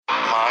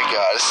My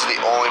God, this is the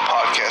only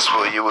podcast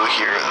where you will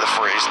hear the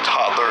phrase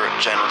toddler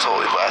genital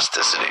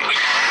elasticity. And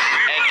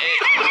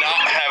it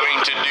not having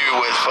to do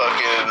with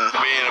fucking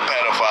being a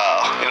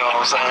pedophile. You know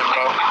what I'm saying,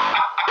 bro?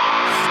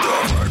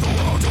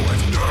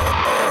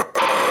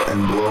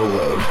 And blow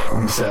load.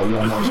 I'm set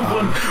one more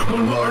time.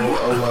 Blow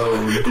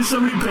load. Is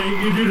somebody paying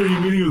you, dude? Are you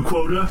meeting a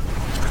quota?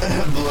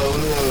 Blow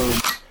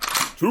load.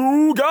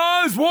 2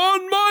 guys,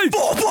 1 mic.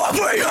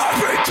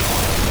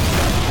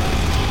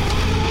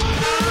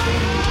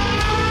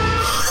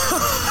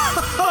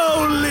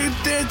 Holy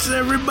tits,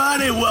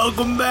 everybody.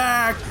 Welcome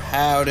back.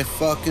 Howdy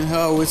fucking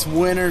ho, it's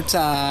winter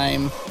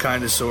time.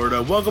 Kinda,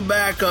 sorta. Welcome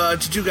back to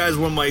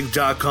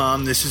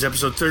 2guys1mic.com. This is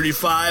episode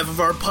 35 of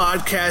our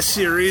podcast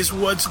series,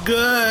 What's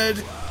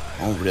Good?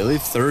 Oh, really?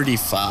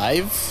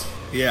 35?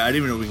 Yeah, I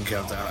didn't even know we can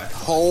count that high.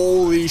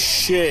 Holy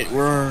shit,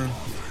 we're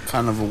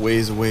kind of a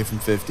ways away from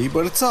 50,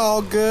 but it's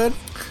all good.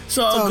 It's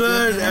all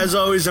good. As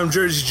always, I'm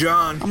Jersey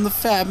John. I'm the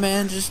fat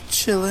man just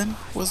chilling.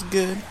 What's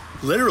good?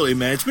 Literally,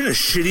 man, it's been a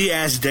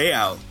shitty-ass day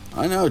out.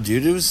 I know,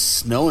 dude. It was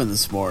snowing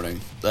this morning.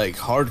 Like,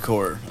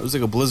 hardcore. It was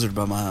like a blizzard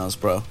by my house,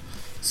 bro.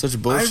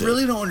 Such bullshit. I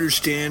really don't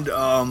understand,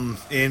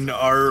 in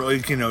our,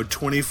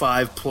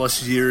 25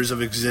 plus years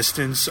of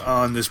existence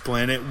on this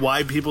planet,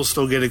 why people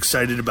still get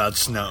excited about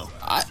snow.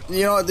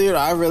 You know what, dude?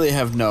 I really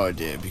have no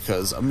idea,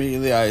 because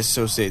immediately I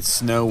associate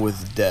snow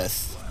with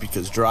death.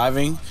 Because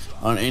driving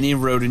on any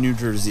road in New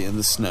Jersey in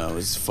the snow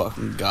is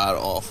fucking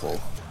god-awful.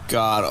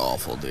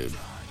 God-awful, dude.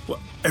 Well,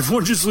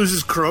 everyone just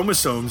loses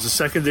chromosomes the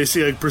second they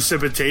see,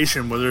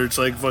 precipitation, whether it's,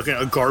 fucking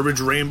a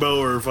garbage rainbow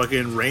or a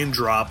fucking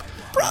raindrop.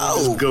 Bro!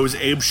 Just goes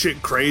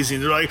apeshit crazy,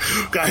 and they're like,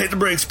 gotta hit the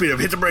brake, speed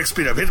up, hit the brake,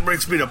 speed up, hit the brake,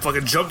 speed up,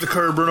 fucking jump the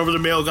curb, run over the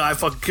male guy,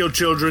 fucking kill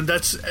children.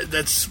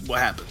 That's what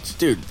happens.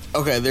 Dude,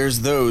 okay, there's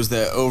those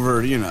that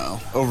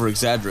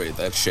over-exaggerate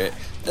that shit.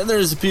 Then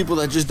there's the people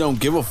that just don't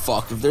give a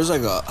fuck. If there's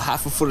a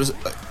half a foot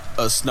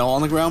of snow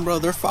on the ground, bro,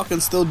 they're fucking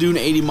still doing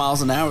 80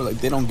 miles an hour. Like,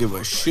 they don't give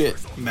a shit.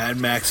 Mad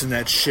Max and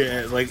that shit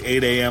at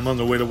 8 a.m. on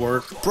the way to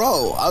work.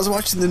 Bro, I was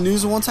watching the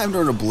news one time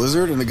during a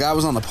blizzard, and the guy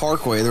was on the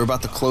parkway. They were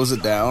about to close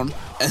it down,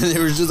 and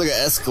there was just an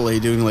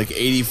Escalade doing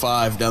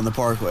 85 down the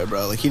parkway,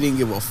 bro. He didn't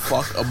give a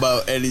fuck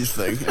about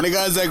anything. And the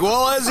guy's like,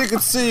 well, as you can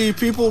see,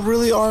 people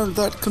really aren't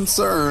that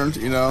concerned,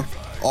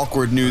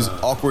 Awkward news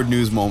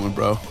moment,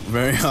 bro.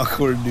 Very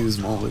awkward news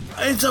moment.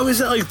 It's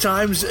always at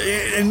times,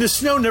 and the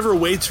snow never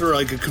waits for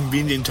a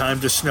convenient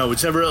time to snow.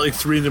 It's never at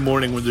 3 in the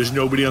morning when there's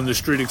nobody on the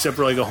street except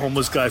for a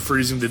homeless guy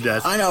freezing to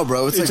death. I know,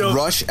 bro. It's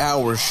rush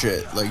hour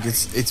shit.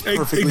 It's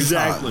perfectly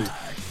exactly. timed.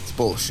 It's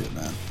bullshit,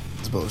 man.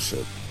 It's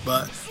bullshit.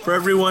 But for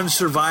everyone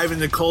surviving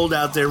the cold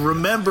out there,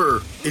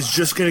 remember, it's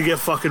just gonna get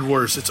fucking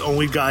worse. It's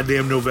only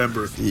goddamn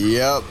November.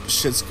 Yep,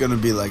 shit's gonna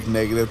be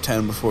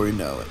 -10 before you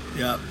know it.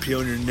 Yeah,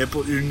 peeling your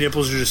nipple. Your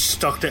nipples are just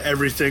stuck to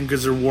everything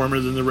because they're warmer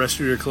than the rest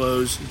of your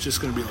clothes. It's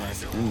just gonna be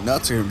awful. Your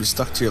nuts are gonna be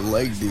stuck to your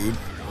leg, dude.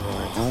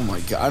 Oh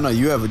my god! I know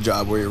you have a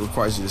job where it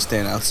requires you to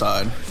stand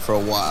outside for a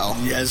while.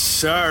 Yes,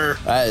 sir.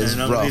 That is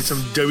and I'm rough. gonna need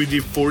some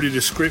WD-40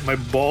 to scrape my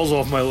balls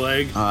off my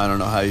leg. I don't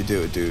know how you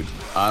do it, dude.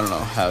 I don't know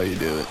how you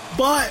do it.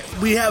 But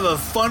we have a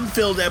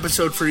fun-filled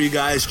episode for you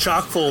guys,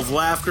 chock full of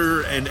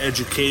laughter and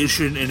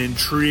education and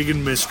intrigue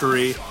and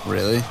mystery.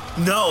 Really?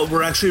 No,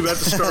 we're actually about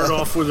to start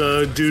off with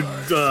a dude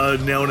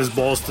nailing his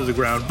balls to the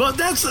ground. But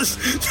that's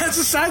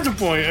aside the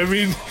point. I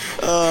mean,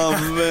 oh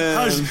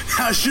man,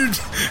 how's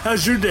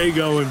your day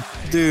going?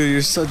 Dude,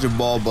 you're such a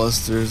ball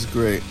buster. It's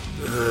great.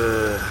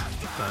 Yeah.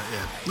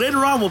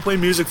 Later on, we'll play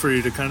music for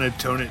you to kind of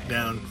tone it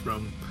down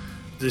from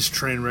this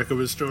train wreck of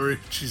a story.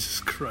 Jesus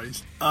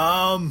Christ.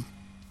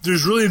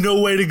 There's really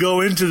no way to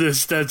go into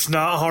this that's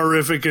not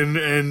horrific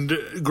and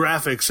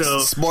graphic.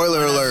 So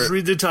spoiler alert. Just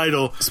read the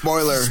title.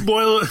 Spoiler.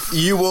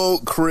 You will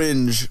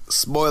cringe.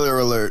 Spoiler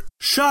alert.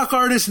 Shock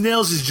artist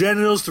nails his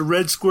genitals to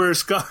red square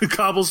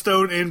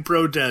cobblestone in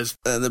protest.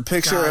 The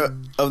picture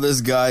of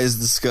this guy is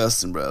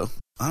disgusting, bro.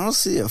 I don't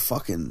see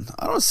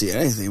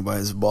anything by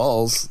his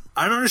balls.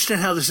 I don't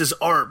understand how this is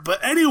art,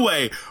 but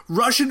anyway, a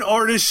Russian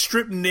artist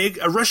stripped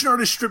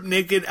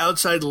naked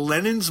outside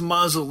Lenin's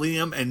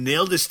mausoleum and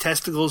nailed his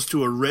testicles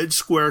to a red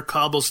square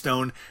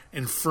cobblestone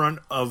in front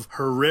of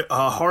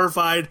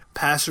horrified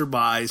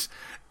passerbys.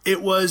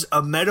 It was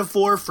a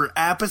metaphor for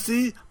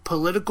apathy,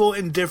 political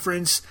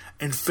indifference,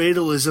 and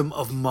fatalism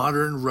of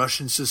modern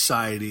Russian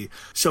society.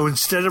 So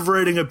instead of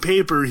writing a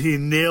paper, he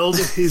nailed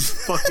his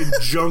fucking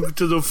junk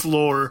to the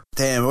floor.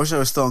 Damn, I wish I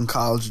was still in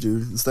college,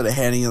 dude. Instead of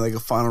handing in a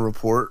final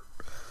report,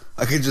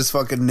 I could just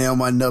fucking nail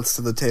my nuts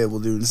to the table,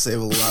 dude, and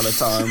save a lot of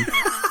time.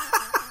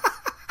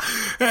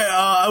 Hey,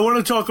 I want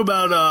to talk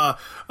about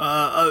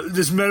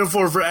this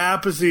metaphor for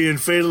apathy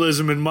and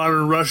fatalism in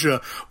modern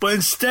Russia, but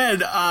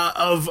instead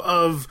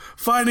of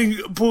finding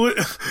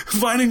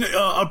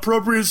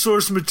appropriate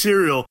source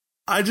material,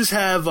 I just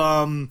have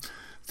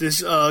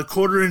this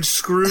 1/4-inch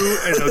screw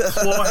and a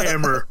claw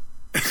hammer.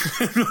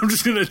 I'm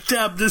just gonna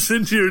tap this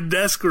into your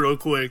desk real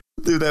quick.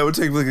 Dude, that would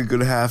take a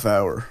good half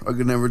hour. I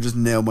could never just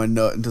nail my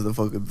nut into the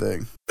fucking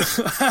thing.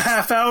 A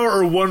half hour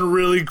or one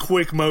really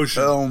quick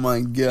motion? Oh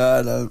my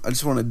god, I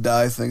just want to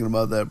die thinking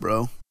about that,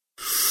 bro.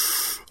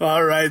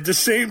 All right. The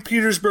St.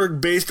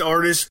 Petersburg-based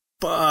artist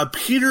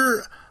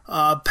Peter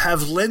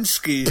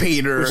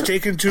Pavlensky was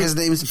taken to... His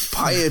name's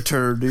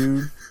Pieter,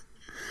 dude.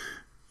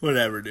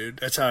 Whatever, dude.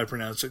 That's how I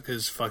pronounce it,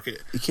 because fuck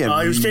it. He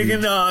was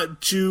taken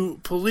to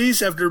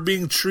police after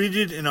being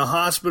treated in a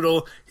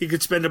hospital. He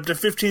could spend up to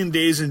 15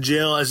 days in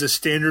jail as a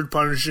standard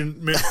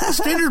punishment.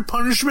 Standard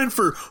punishment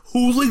for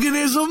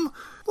hooliganism?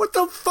 What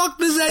the fuck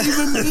does that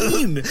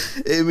even mean?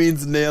 It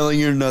means nailing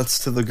your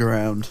nuts to the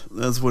ground.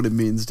 That's what it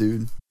means,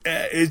 dude.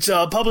 It's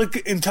public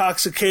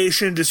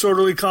intoxication,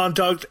 disorderly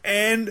conduct,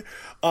 and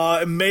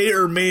may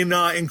or may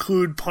not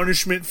include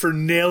punishment for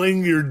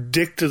nailing your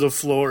dick to the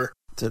floor.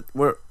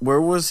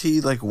 Where was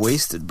he, like,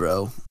 wasted,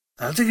 bro?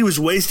 I don't think he was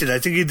wasted. I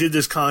think he did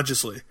this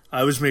consciously.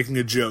 I was making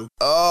a joke.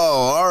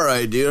 Oh, all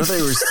right, dude. I thought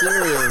you were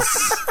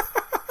serious.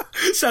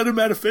 Sounded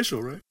mad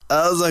official, right?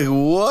 I was like,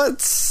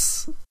 what?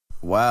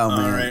 Wow,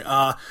 man.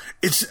 All right.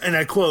 And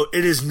I quote,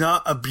 "It is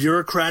not a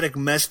bureaucratic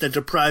mess that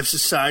deprives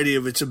society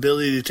of its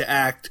ability to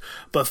act,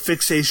 but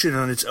fixation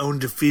on its own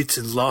defeats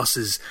and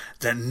losses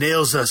that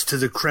nails us to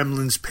the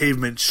Kremlin's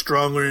pavement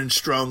stronger and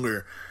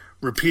stronger,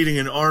 repeating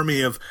an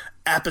army of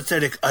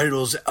apathetic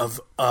idols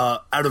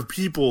out of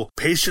people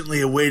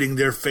patiently awaiting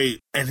their fate."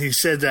 And he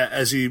said that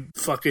as he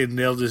fucking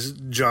nailed his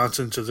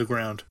Johnson to the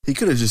ground. He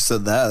could have just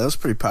said that. That was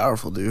pretty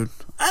powerful, dude.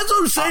 That's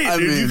what I'm saying,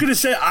 dude. You could have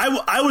said,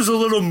 I was a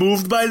little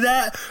moved by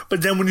that,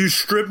 but then when you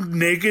stripped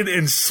naked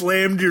and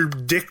slammed your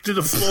dick to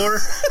the floor,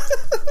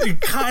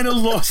 it kind of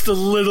lost a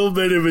little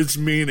bit of its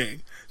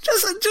meaning.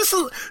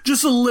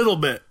 Just a little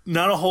bit.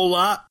 Not a whole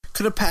lot.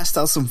 Could have passed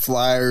out some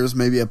flyers,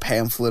 maybe a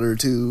pamphlet or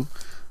two.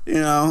 You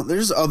know,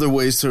 there's other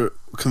ways to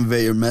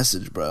convey your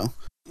message, bro.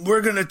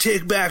 We're going to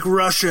take back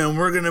Russia and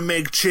we're going to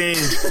make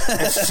change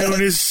as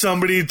soon as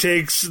somebody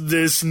takes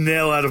this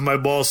nail out of my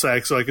ball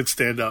sack so I can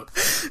stand up.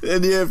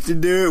 And you have to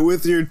do it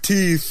with your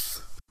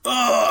teeth.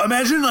 Oh,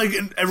 imagine, like,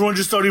 everyone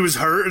just thought he was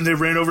hurt and they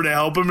ran over to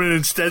help him and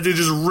instead they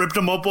just ripped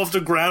him up off the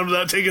ground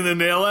without taking the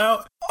nail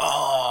out.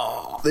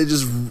 Oh. They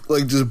just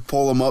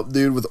pull him up,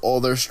 dude, with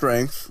all their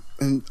strength.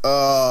 And,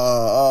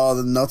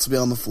 the nuts will be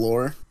on the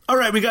floor. All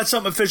right, we got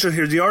something official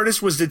here. The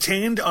artist was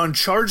detained on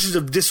charges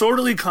of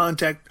disorderly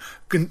conduct,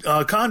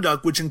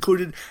 which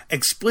included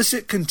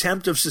explicit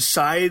contempt of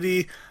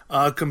society,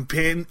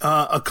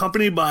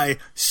 accompanied by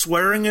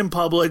swearing in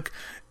public,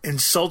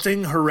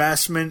 insulting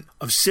harassment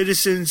of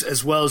citizens,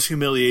 as well as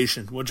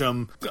humiliation, which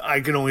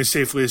I can only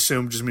safely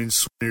assume just means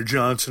swinging your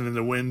Johnson in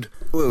the wind.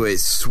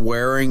 Wait,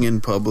 swearing in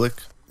public?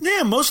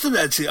 Yeah, most of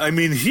that's... I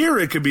mean, here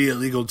it could be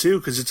illegal, too,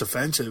 because it's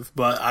offensive.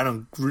 But I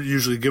don't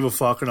usually give a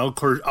fuck, and I'll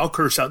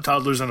curse out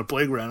toddlers on the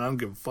playground. I don't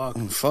give a fuck.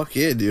 Oh, fuck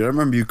yeah, dude. I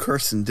remember you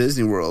cursed in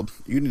Disney World.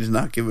 You did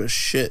not give a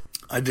shit.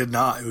 I did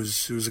not. It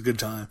was a good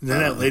time. And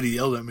then that lady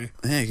yelled at me.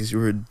 Yeah, because you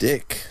were a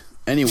dick.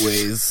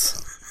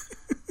 Anyways...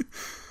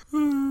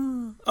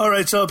 All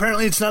right, so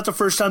apparently it's not the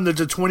first time that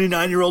the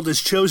 29-year-old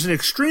has chosen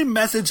extreme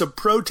methods of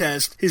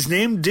protest. His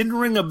name didn't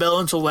ring a bell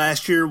until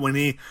last year when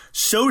he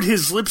sewed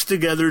his lips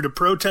together to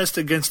protest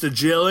against the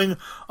jailing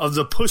of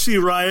the Pussy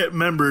Riot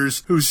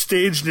members who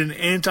staged an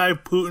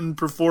anti-Putin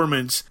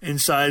performance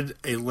inside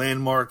a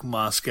landmark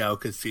Moscow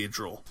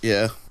cathedral.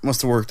 Yeah,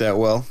 must have worked out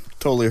well.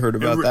 Totally heard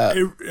about that.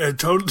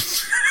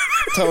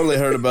 Totally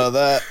heard about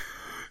that.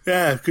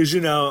 Yeah, because,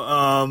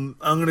 I'm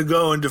going to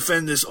go and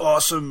defend this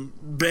awesome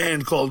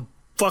band called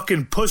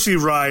fucking Pussy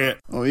Riot.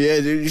 Oh,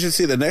 yeah, dude, you should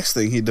see the next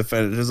thing he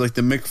defended. It's like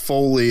the Mick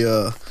Foley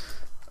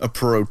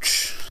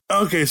approach.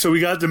 Okay, so we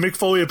got the Mick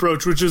Foley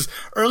approach, which is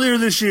earlier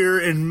this year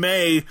in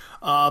May,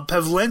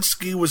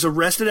 Pavlensky was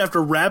arrested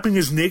after wrapping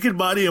his naked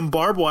body in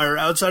barbed wire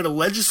outside a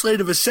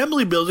legislative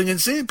assembly building in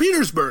St.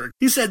 Petersburg.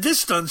 He said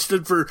this stunt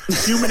stood for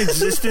human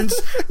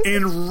existence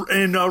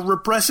in a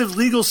repressive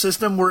legal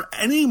system where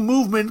any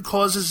movement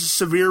causes a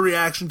severe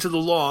reaction to the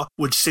law,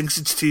 which sinks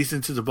its teeth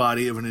into the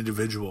body of an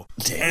individual.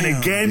 Damn, and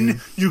again,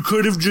 dude. You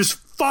could have just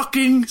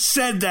fucking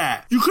said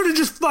that. You could have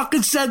just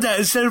fucking said that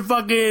instead of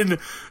fucking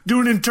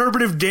doing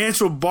interpretive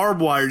dance with barbed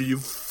wire, you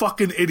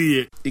fucking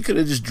idiot. You could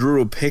have just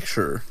drew a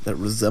picture that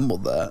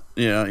resembled that.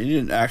 You know, you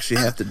didn't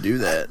actually have to do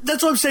that.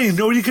 That's what I'm saying. You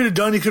know what he could have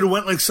done? He could have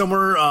went like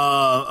somewhere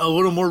a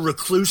little more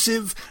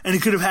reclusive, and he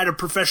could have had a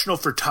professional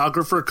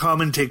photographer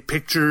come and take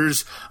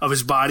pictures of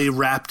his body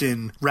wrapped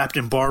in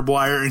barbed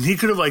wire, and he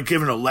could have like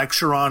given a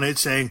lecture on it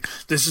saying,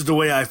 this is the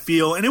way I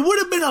feel, and it would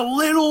have been a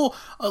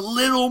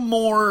little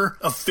more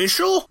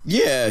official.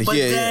 Yeah, but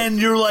yeah. Then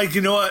you're like,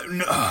 you know what?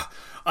 No,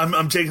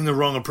 I'm taking the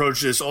wrong approach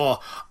to this. Oh,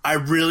 I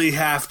really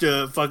have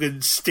to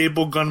fucking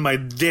staple gun my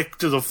dick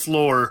to the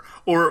floor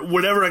or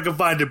whatever I can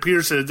find to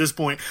pierce it at this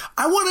point.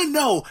 I want to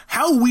know,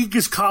 how weak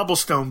is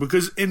cobblestone?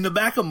 Because in the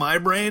back of my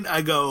brain,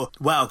 I go,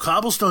 wow,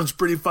 cobblestone's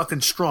pretty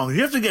fucking strong.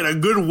 You have to get a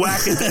good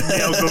whack at that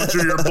nail going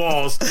through your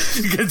balls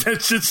to get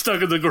that shit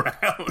stuck in the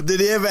ground. Did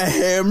he have a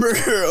hammer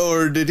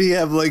or did he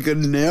have like a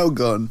nail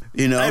gun?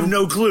 You know, I have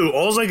no clue.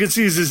 All I can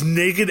see is his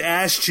naked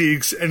ass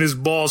cheeks and his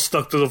balls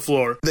stuck to the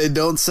floor. They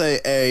don't say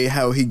A,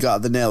 how he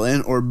got the nail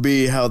in, or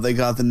B, how they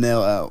got the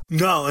nail out.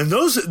 No, and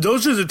those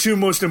are the two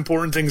most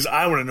important things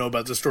I want to know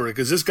about the story.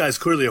 because this guy's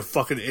clearly a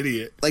fucking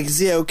idiot. Like, is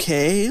he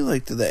okay?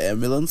 Like, did the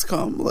ambulance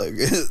come? Like,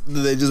 did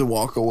they just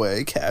walk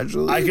away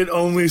casually? I could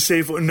only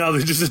say, no,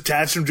 they just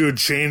attached him to a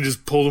chain and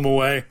just pulled him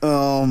away.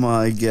 Oh,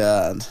 my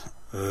God.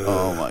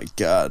 Oh, my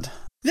God.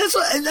 That's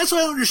what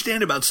I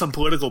understand about some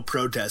political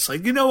protests.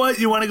 Like, you know what?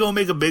 You want to go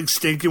make a big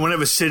stink? You want to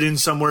have a sit-in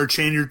somewhere,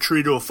 chain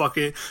yourself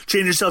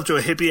to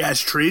a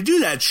hippie-ass tree? Do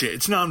that shit.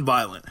 It's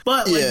non-violent.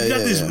 But, like, you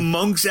got these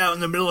monks out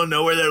in the middle of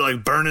nowhere. They're,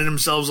 like, burning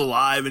themselves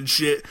alive and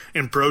shit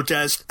in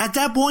protest. At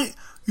that point,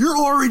 you're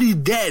already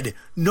dead.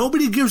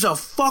 Nobody gives a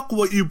fuck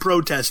what you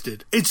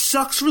protested. It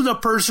sucks for the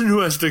person who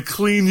has to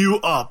clean you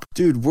up.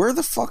 Dude, what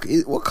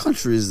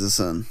country is this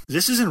in?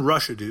 This is in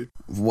Russia, dude.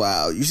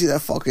 Wow, you see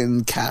that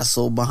fucking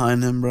castle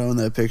behind him, bro, in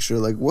that picture?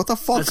 Like, what the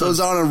fuck goes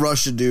on in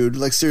Russia, dude?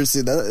 Like,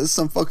 seriously, that is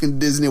some fucking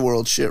Disney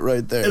World shit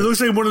right there. It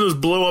looks like one of those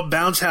blow-up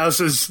bounce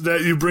houses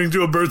that you bring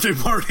to a birthday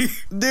party.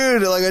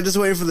 Dude, like, I just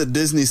waiting for the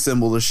Disney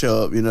symbol to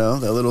show up, you know?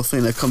 That little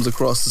thing that comes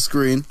across the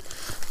screen.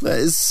 That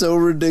is so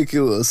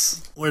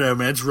ridiculous. Whatever,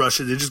 man. It's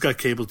Russia. They just got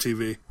cable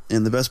TV.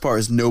 And the best part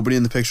is nobody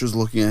in the picture is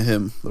looking at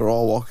him. They're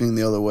all walking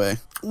the other way.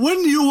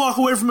 Wouldn't you walk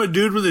away from a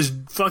dude with his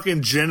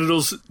fucking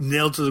genitals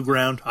nailed to the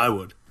ground? I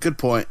would. Good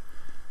point.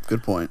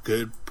 Good point.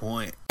 Good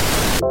point.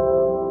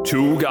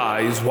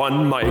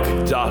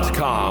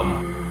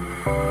 TwoGuysOneMic.com.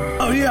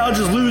 Oh yeah, I'll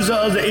just lose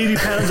the 80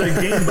 pounds I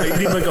gained by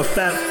eating like a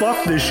fat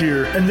fuck this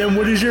year. And then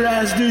what does your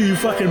ass do? You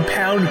fucking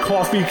pound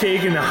coffee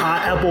cake and a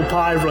hot apple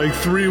pie for like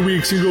 3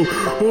 weeks and go,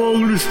 oh,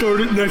 I'm gonna start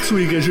it next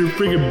week as you're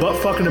freaking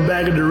butt fucking a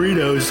bag of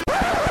Doritos.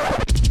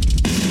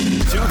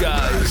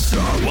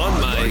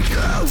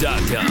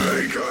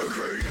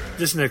 TwoGuysOneMic.com.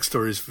 This next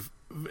story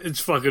it's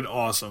fucking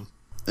awesome.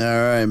 All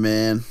right,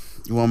 man.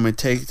 You want me to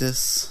take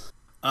this?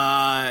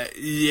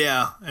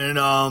 Yeah.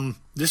 And,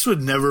 this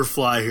would never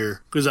fly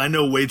here because I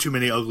know way too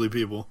many ugly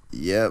people.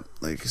 Yep,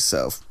 like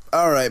yourself.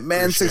 All right,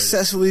 man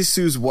successfully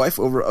sues wife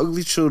over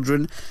ugly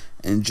children,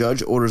 and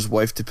judge orders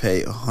wife to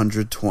pay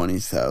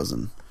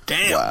 $120,000.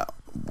 Damn.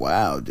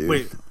 Wow, dude.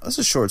 Wait, that's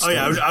a short story.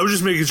 Oh yeah, I was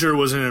just making sure it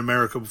wasn't in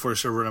America before I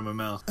started running my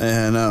mouth.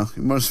 Yeah, I know.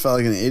 You must felt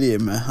like an idiot,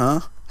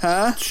 man.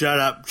 Huh? Shut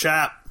up,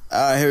 chap.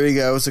 All right, here we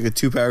go. It's like a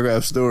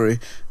 2-paragraph story.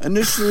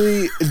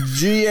 Initially,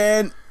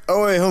 GN.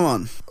 Oh, wait, hold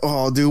on.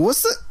 Oh, dude,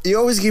 you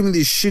always give me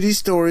these shitty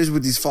stories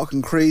with these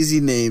fucking crazy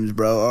names,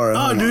 bro. All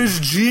right. Oh, dude, it's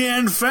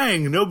Jian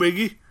Fang. No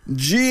biggie.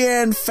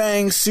 Jian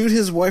Fang sued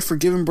his wife for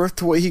giving birth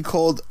to what he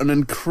called an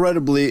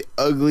incredibly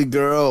ugly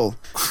girl.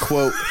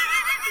 Quote,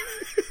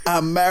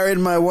 I married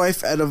my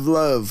wife out of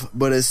love,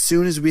 but as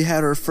soon as we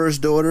had our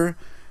first daughter,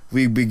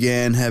 we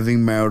began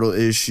having marital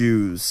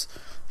issues.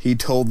 He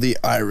told the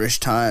Irish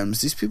Times.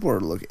 These people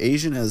look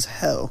Asian as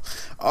hell.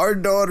 Our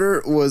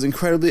daughter was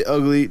incredibly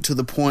ugly to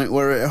the point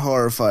where it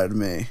horrified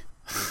me.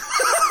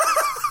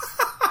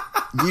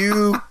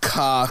 You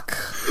cock.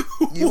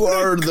 You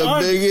are the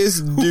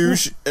biggest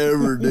douche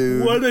ever,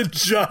 dude. What a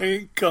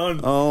giant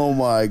cunt. Oh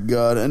my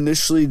god.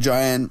 Initially,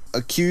 Giant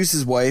accused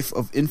his wife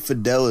of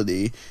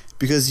infidelity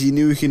because he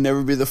knew he could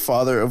never be the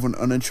father of an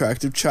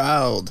unattractive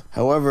child.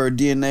 However, a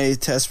DNA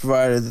test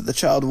provided that the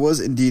child was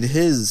indeed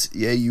his.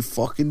 Yeah, you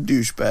fucking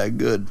douchebag.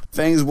 Good.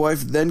 Fang's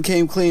wife then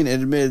came clean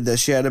and admitted that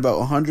she had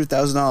about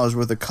 $100,000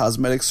 worth of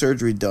cosmetic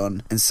surgery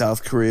done in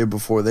South Korea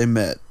before they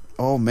met.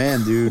 Oh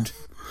man, dude.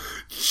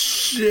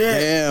 Shit.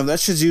 Damn, that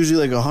shit's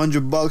usually like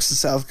 $100 in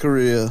South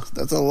Korea.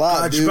 That's a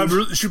lot,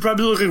 dude. She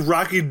probably looked like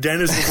Rocky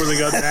Dennis before they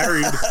got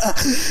married.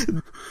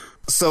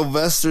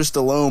 Sylvester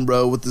Stallone,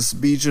 bro, with the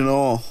speech and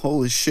all.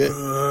 Holy shit.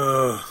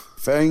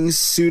 Fang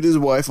sued his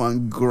wife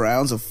on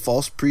grounds of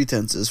false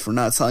pretenses for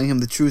not telling him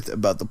the truth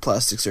about the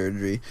plastic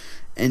surgery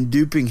and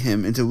duping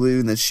him into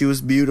believing that she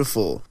was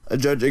beautiful. A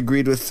judge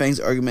agreed with Fang's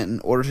argument and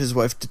ordered his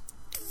wife to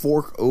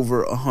fork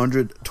over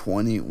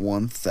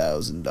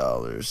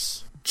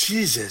 $121,000.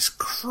 Jesus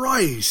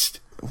Christ.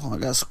 Well, I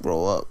gotta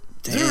scroll up.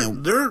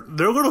 Damn. Their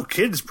little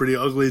kid's pretty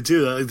ugly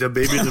too. Like the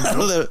baby in the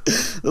middle.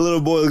 The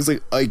little boy looks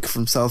like Ike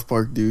from South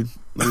Park, dude.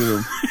 Look at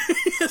him.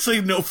 It's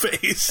like no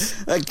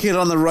face. That kid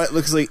on the right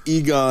looks like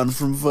Egon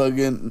from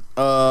fucking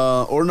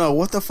or no,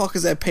 what the fuck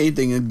is that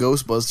painting in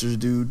Ghostbusters,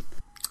 dude?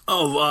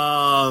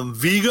 Oh,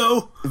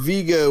 Vigo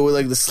with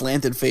like the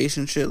slanted face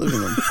and shit. Look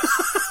at him.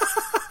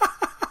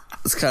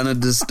 It's kind of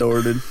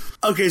distorted.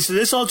 Okay, so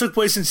this all took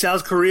place in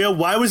South Korea.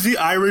 Why was the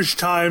Irish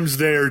Times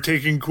there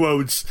taking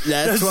quotes?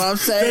 That's what I'm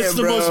saying, that's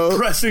bro.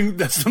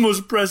 That's the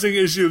most pressing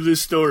issue of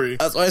this story.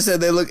 That's why I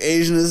said they look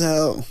Asian as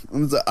hell.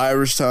 It's the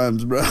Irish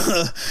Times, bro.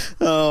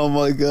 Oh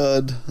my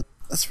god,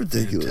 that's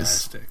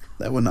ridiculous. Fantastic.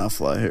 That would not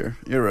fly here.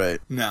 You're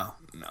right. No.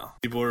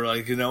 People were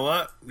like, you know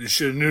what? You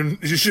should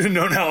have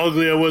known how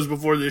ugly I was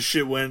before this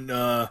shit went.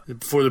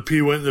 Before the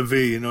P went in the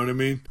V. You know what I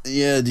mean?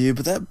 Yeah, dude.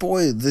 But the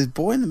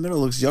boy in the middle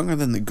looks younger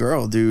than the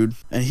girl, dude,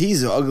 and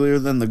he's uglier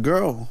than the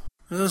girl.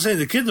 As I was saying,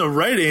 the kid on the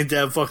right ain't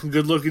that fucking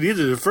good looking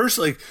either. The first,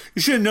 like,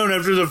 you should have known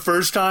after the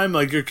first time,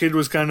 like, your kid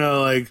was kind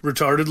of, like,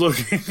 retarded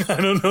looking. I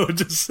don't know what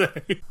to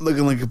say.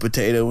 Looking like a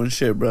potato and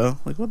shit, bro.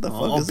 Like, what the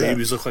fuck All is that?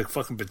 babies look like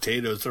fucking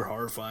potatoes. They're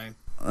horrifying.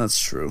 That's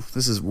true.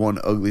 This is one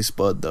ugly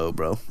spud, though,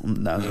 bro.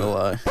 I'm not gonna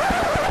lie.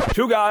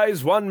 2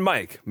 guys, 1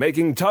 mic,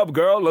 making Tub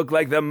Girl look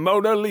like the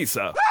Mona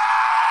Lisa.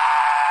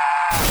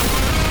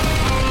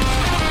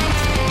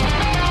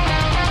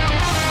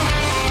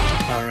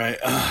 All right.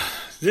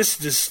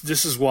 This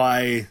is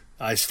why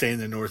I stay in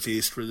the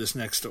Northeast for this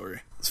next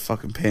story. It's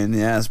fucking pain in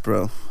the ass,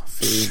 bro. I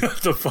feel you.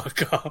 Shut the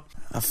fuck up.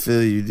 I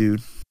feel you,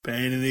 dude.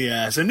 Pain in the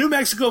ass. A New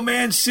Mexico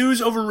man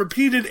sues over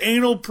repeated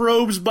anal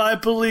probes by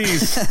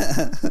police.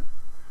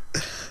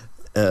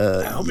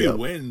 I hope he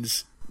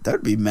wins. That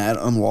would be mad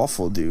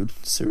unlawful, dude.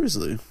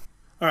 Seriously.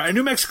 All right, a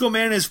New Mexico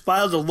man has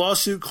filed a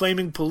lawsuit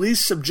claiming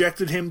police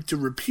subjected him to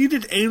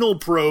repeated anal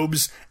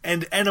probes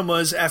and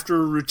enemas after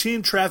a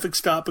routine traffic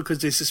stop because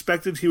they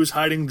suspected he was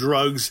hiding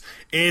drugs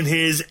in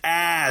his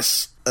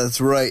ass.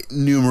 That's right.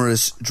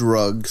 Numerous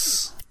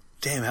drugs.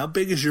 Damn, how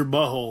big is your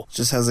butthole?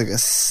 Just has like a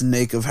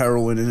snake of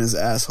heroin in his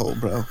asshole,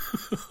 bro.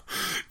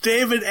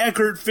 David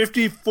Eckert,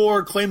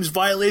 54, claims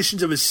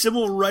violations of his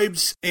civil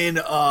rights in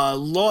a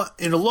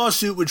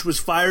lawsuit which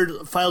was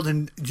filed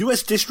in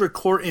U.S. District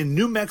Court in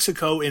New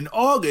Mexico in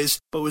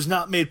August, but was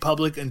not made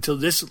public until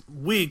this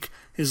week,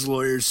 his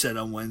lawyers said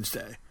on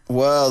Wednesday.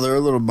 Well, they're a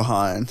little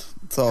behind.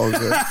 It's all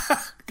good.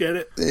 Get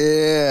it?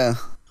 Yeah.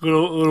 A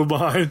little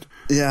behind.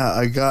 Yeah,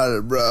 I got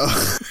it, bro.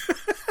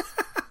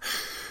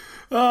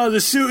 The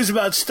suit is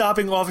about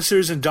stopping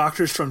officers and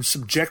doctors from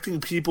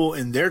subjecting people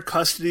in their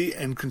custody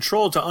and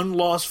control to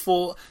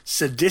unlawful,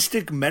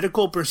 sadistic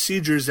medical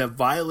procedures that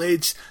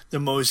violates the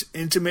most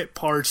intimate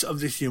parts of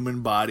the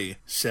human body,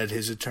 said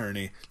his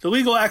attorney. The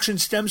legal action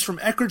stems from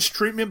Eckert's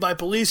treatment by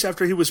police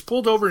after he was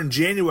pulled over in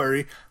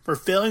January for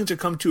failing to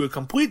come to a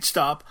complete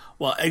stop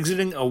while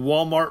exiting a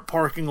Walmart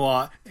parking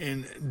lot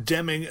in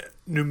Deming,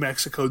 New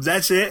Mexico.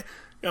 That's it?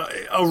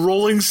 A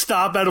rolling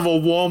stop out of a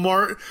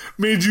Walmart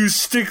made you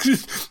stick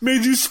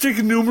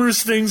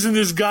numerous things in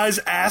this guy's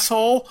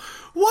asshole?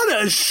 What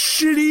a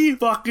shitty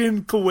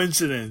fucking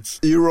coincidence.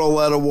 You roll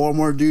out of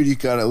Walmart, dude, you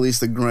got at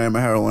least a gram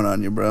of heroin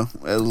on you, bro.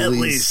 At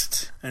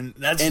least. And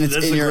that's it's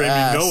the in your gram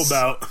ass. you know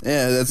about.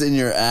 Yeah, that's in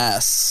your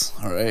ass.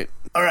 All right.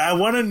 All right, I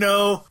want to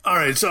know. All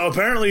right, so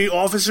apparently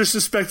officers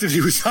suspected he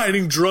was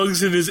hiding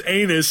drugs in his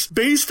anus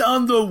based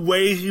on the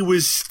way he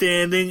was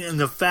standing and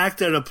the fact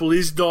that a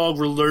police dog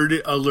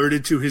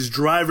alerted to his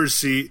driver's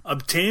seat,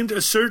 obtained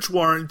a search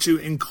warrant to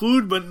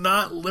include but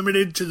not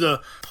limited to the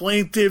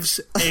plaintiff's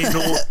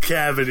anal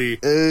cavity.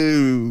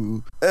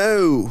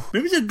 Oh.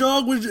 Maybe the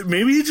dog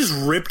maybe he just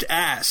ripped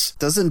ass.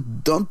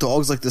 Don't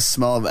dogs like the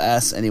smell of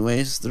ass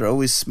anyways? They're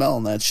always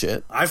smelling that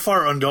shit. I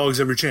fart on dogs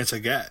every chance I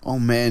get. Oh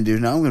man,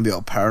 dude, now I'm gonna be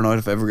all paranoid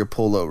if I ever get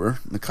pulled over.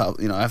 The cop,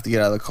 I have to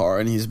get out of the car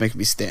and he's making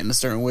me stand a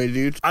certain way,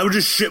 dude. I would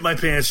just shit my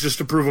pants just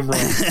to prove him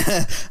wrong.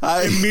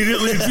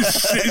 Immediately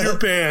just shit your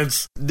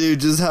pants.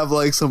 Dude, just have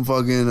like some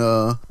fucking,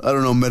 I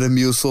don't know,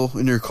 Metamucil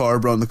in your car,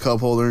 bro, in the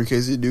cup holder in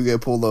case you do get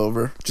pulled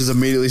over. Just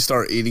immediately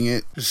start eating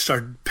it. Just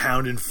start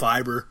pounding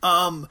fiber.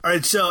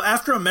 Alright, so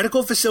after a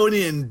medical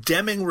facility in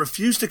Deming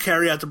refused to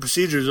carry out the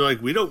procedures, they're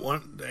like, we don't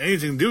want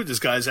anything to do with this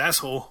guy's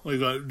asshole.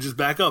 Like, just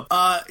back up.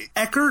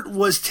 Eckert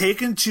was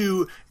taken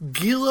to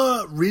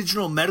Gila Regional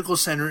Medical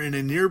Center in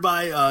a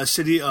nearby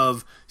city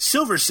of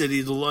Silver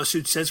City, the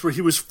lawsuit says, where he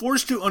was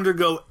forced to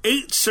undergo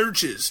 8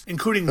 searches,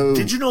 including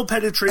digital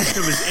penetration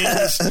of his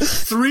anus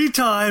 3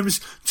 times,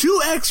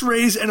 2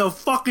 x-rays, and a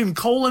fucking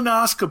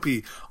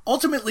colonoscopy.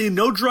 Ultimately,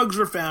 no drugs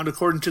were found,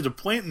 according to the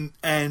plaintiff,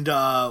 and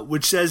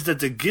which says that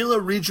the Gila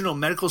Regional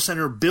Medical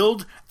Center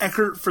billed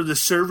Eckert for the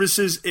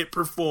services it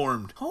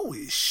performed.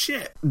 Holy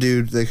shit.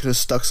 Dude, they could have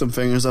stuck some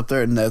fingers up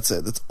there, and that's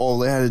it. That's all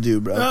they had to do,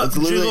 bro. That's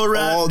literally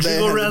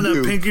jiggle around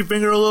that pinky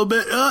finger a little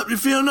bit. You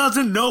feel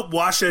nothing? Nope.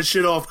 Wash that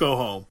shit off, go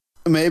home.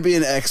 Maybe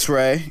an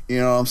x-ray, you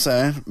know what I'm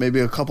saying? Maybe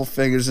a couple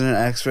fingers in an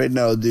x-ray.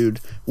 No, dude.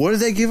 What did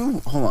they give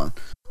him? Hold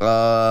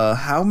on.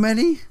 How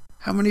many?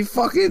 How many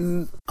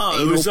fucking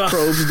anal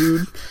probes,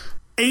 dude?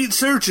 8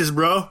 searches,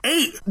 bro.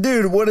 8.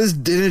 Dude, what is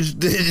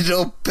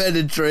digital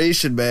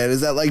penetration, man?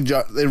 Is that like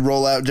they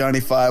roll out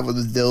Johnny 5 with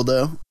his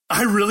dildo?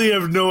 I really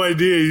have no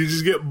idea. You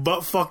just get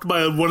butt fucked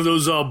by one of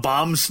those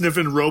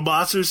bomb-sniffing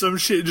robots or some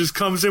shit. It just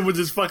comes in with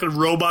his fucking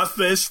robot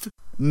fist.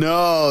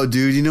 No,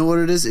 dude, you know what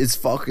it is? It's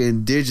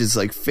fucking digits,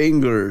 like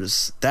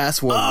fingers.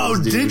 That's what it is,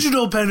 dude.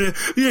 Digital pen.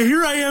 Yeah,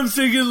 here I am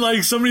thinking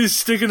like somebody's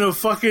sticking a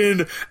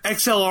fucking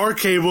XLR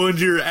cable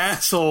into your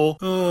asshole.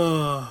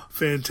 Oh,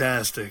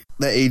 fantastic.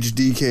 That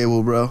HD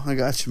cable, bro. I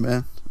got you,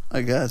 man.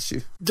 I got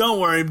you.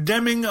 Don't worry.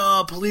 Deming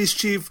Police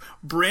Chief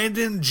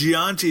Brandon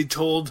Gianti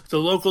told the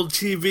local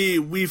TV,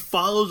 "We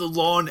follow the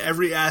law in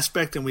every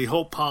aspect, and we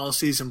hope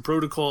policies and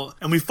protocol,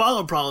 and we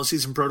follow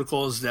policies and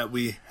protocols that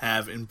we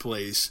have in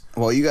place."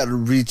 Well, you got to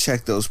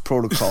recheck those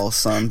protocols,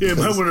 son. Yeah,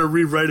 might want to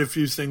rewrite a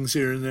few things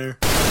here and there.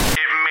 It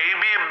may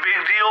be a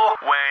big deal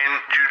when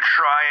you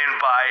try and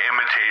buy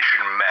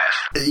imitation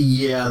meth.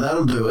 Yeah,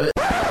 that'll do it.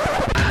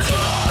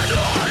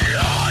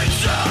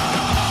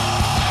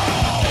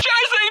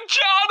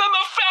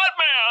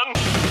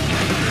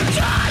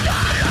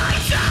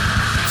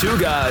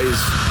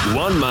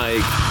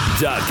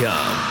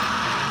 TugasOneMic.com.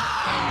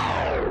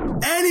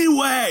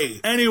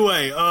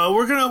 Anyway,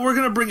 we're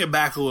gonna bring it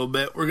back a little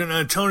bit. We're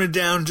gonna tone it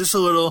down just a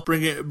little,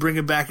 bring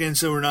it back in,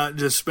 so we're not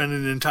just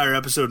spending an entire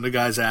episode in the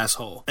guy's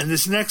asshole. And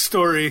this next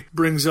story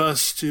brings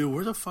us to,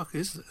 where the fuck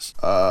is this?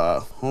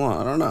 Hold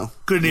on, I don't know.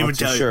 Couldn't even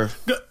tell you.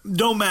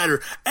 Don't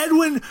matter.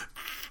 Edwin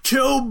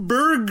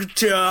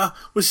Tobergta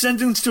was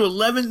sentenced to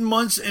 11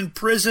 months in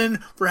prison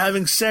for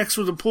having sex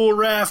with a pool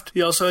raft.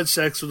 He also had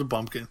sex with a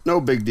pumpkin. No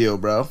big deal,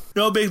 bro.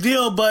 No big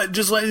deal, but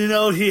just letting you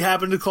know, he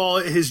happened to call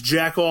it his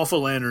jack off a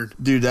lantern.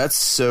 Dude, that's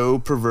so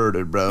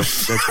perverted, bro.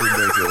 That's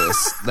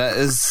ridiculous. That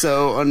is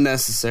so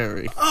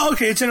unnecessary. Oh,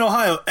 okay, it's in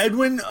Ohio.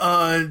 Edwin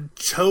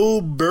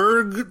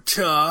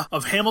Tobergta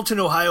of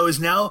Hamilton, Ohio, is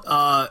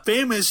now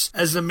famous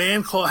as the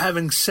man caught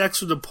having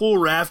sex with a pool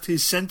raft.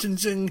 His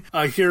sentencing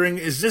hearing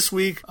is this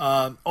week.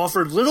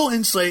 Offered little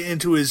insight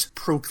into his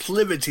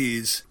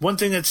proclivities. One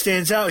thing that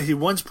stands out, he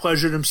once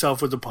pleasured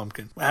himself with a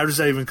pumpkin. How does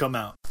that even come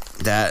out?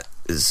 That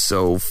is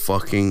so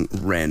fucking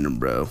random,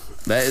 bro.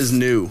 That is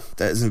new.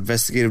 That is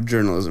investigative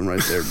journalism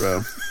right there,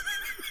 bro.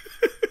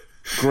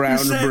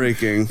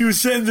 Groundbreaking. He was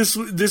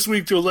sentenced this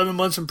week to 11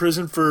 months in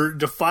prison for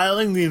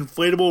defiling the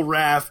inflatable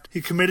raft.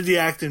 He committed the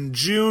act in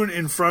June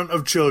in front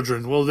of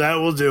children. Well, that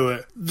will do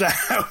it.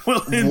 That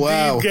will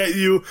indeed get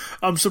you.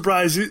 I'm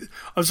surprised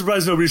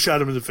nobody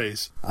shot him in the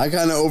face. I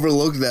kind of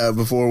overlooked that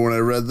before when I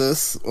read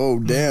this. Oh,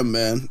 damn,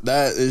 man.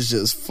 That is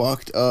just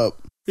fucked up.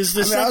 This is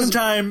the second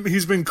time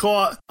he's been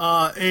caught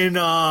apparently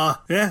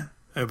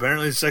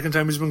the second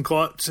time he's been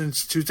caught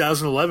since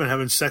 2011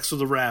 having sex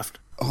with a raft.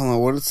 Hold on,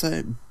 what did it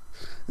say?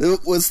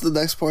 What's the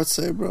next part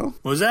say, bro?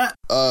 What was that?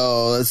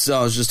 Oh, I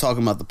was just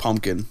talking about the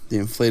pumpkin. The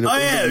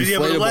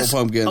inflatable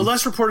pumpkin. A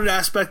less reported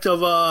aspect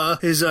of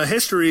his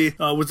history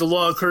with the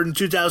law occurred in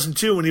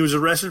 2002 when he was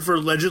arrested for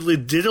allegedly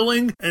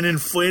diddling an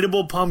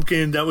inflatable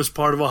pumpkin that was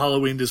part of a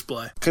Halloween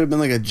display. Could have been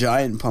like a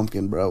giant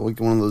pumpkin, bro. Like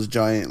one of those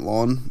giant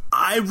lawn.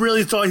 I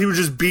really thought he was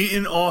just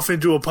beaten off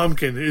into a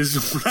pumpkin,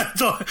 is what I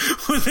thought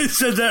when they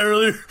said that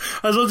earlier.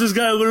 I thought this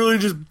guy literally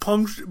just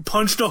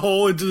punched a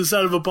hole into the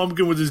side of a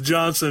pumpkin with his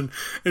Johnson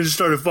and just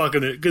started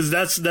fucking it, because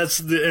that's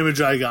the image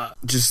I got.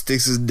 Just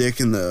sticks his dick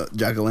in the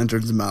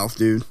jack-o'-lantern's mouth,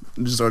 dude,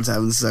 and just starts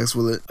having sex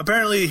with it.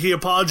 Apparently, he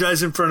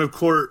apologized in front of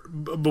court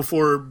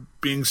before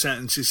being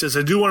sentenced. He says,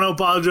 I do want to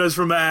apologize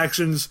for my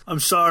actions. I'm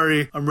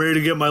sorry. I'm ready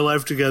to get my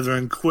life together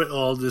and quit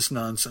all this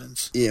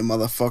nonsense. Yeah,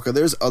 motherfucker.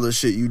 There's other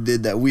shit you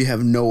did that we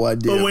have no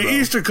idea, But when bro.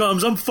 Easter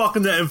comes, I'm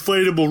fucking that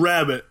inflatable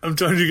rabbit. I'm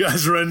telling you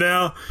guys right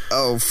now.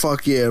 Oh,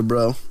 fuck yeah,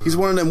 bro. He's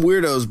one of them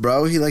weirdos,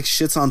 bro. He, like,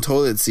 shits on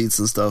toilet seats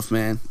and stuff,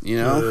 man. You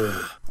know?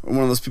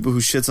 One of those people who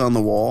shits on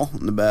the wall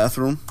in the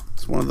bathroom.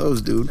 It's one of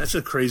those, dude. That's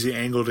a crazy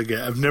angle to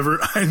get. I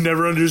never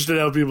understood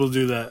how people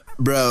do that.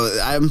 Bro,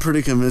 I'm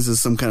pretty convinced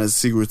it's some kind of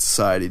secret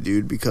society,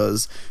 dude,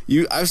 because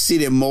I've seen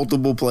it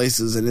multiple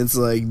places, and it's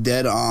like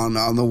dead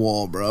on the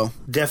wall, bro.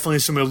 Definitely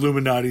some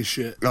Illuminati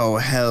shit. Oh,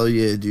 hell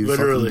yeah, dude.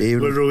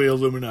 Literally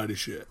Illuminati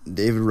shit.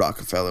 David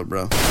Rockefeller,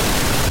 bro.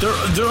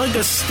 They're like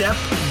a step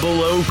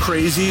below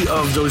crazy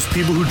of those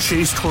people who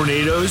chase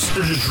tornadoes.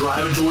 They're just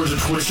driving towards a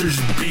twister,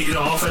 just beating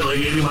off at like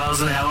 80 miles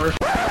an hour. 2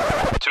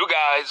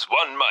 guys,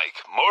 1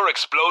 mic. More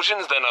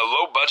explosions than a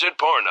low-budget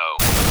porno.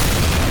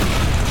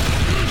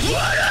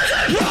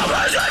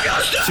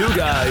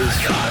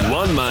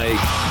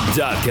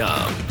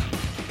 2guys1mic.com.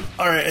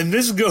 All right, and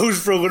this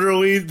goes for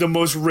literally the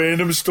most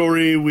random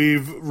story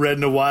we've read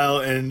in a while,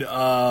 and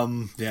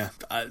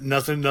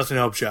nothing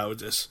helps you out with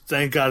this.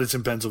 Thank God it's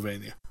in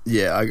Pennsylvania.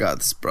 Yeah, I got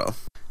this, bro.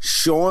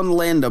 Sean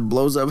Landa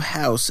blows up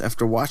house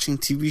after watching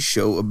TV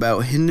show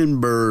about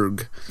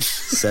Hindenburg,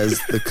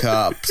 says the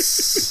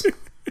cops.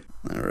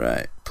 All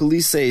right.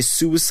 Police say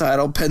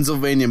suicidal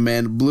Pennsylvania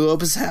man blew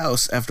up his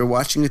house after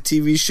watching a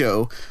TV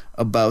show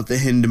about the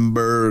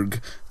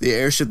Hindenburg, the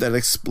airship that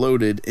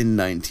exploded in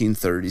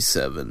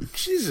 1937.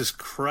 Jesus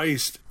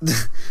Christ.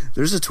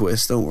 There's a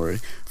twist, don't worry.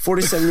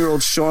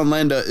 47-year-old Sean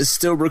Landa is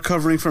still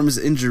recovering from his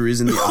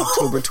injuries in the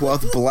October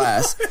 12th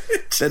blast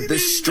that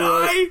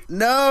destroyed...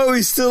 No,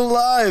 he's still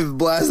alive.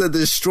 Blast that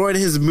destroyed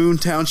his Moon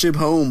Township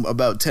home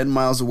about 10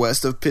 miles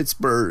west of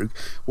Pittsburgh.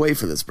 Wait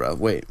for this, bro.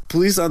 Wait.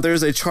 Police on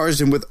Thursday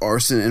charged him with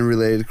arson and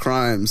related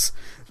crimes.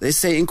 They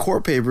say in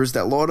court papers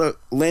that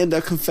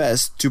Landa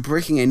confessed to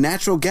breaking a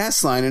natural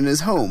gas line in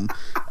his home,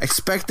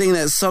 expecting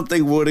that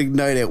something would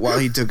ignite it while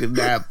he took a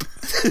nap.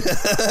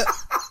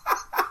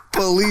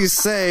 Police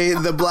say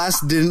the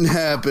blast didn't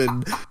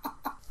happen.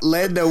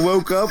 Landa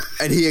woke up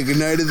and he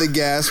ignited the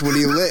gas when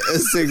he lit a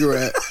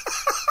cigarette.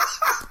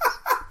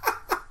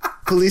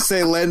 Police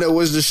say Landa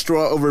was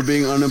distraught over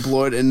being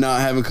unemployed and not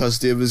having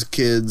custody of his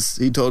kids.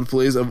 He told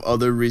police of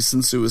other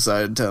recent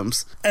suicide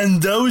attempts.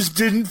 And those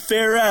didn't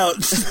fare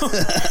out. So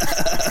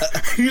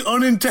he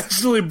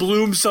unintentionally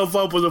blew himself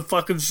up with a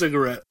fucking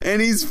cigarette.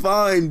 And he's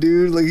fine,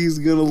 dude. Like, he's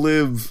gonna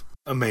live.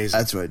 Amazing.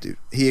 That's right, dude.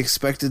 He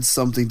expected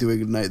something to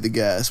ignite the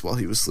gas while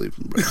he was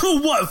sleeping, bro.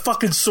 What,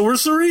 fucking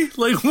sorcery?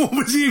 Like, what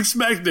was he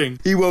expecting?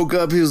 He woke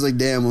up, he was like,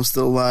 damn, I'm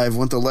still alive.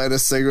 Went to light a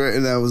cigarette,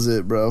 and that was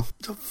it, bro.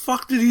 The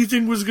fuck did he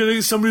think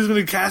somebody was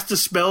gonna cast a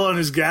spell on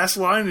his gas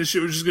line and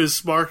shit was just gonna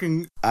spark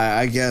and...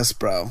 I guess,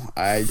 bro.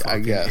 I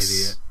guess.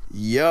 Idiot.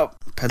 Yep.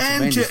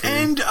 And to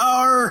end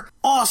our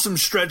awesome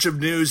stretch of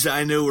news that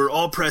I know were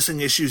all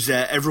pressing issues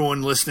that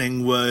everyone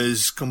listening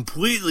was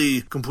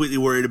completely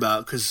worried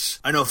about, because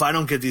I know if I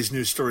don't get these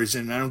news stories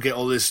and I don't get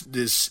all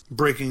this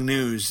breaking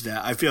news,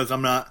 that I feel like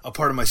I'm not a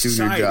part of my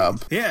society. Do your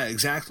job. Yeah,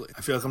 exactly.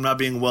 I feel like I'm not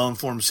being a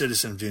well-informed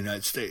citizen of the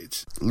United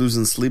States.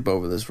 Losing sleep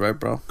over this, right,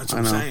 bro? That's what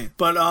I'm saying.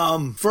 But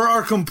for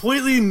our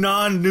completely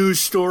non-news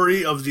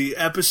story of the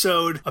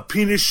episode, a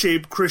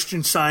penis-shaped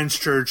Christian Science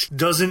church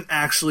doesn't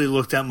actually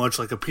look that much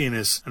like a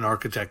penis, an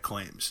architect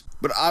claims.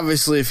 But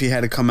obviously, if he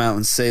had to come out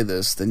and say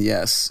this, then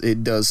yes,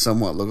 it does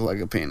somewhat look like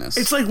a penis.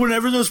 It's like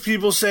whenever those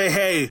people say,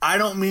 hey, I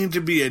don't mean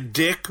to be a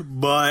dick,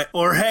 but,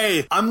 or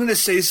hey, I'm going to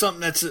say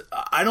something that's,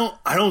 I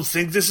don't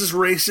think this is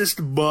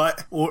racist,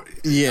 but, or,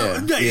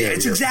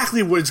 it's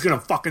exactly what it's going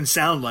to fucking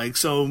sound like.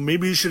 So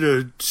maybe you should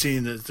have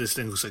seen that this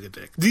thing looks like a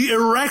dick. The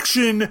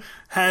erection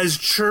has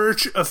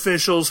church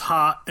officials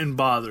hot and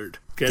bothered.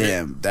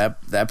 Damn,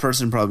 that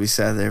person probably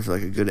sat there for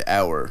like a good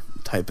hour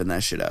typing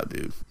that shit out,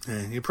 dude.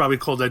 Yeah, he probably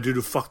called that dude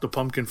who fucked the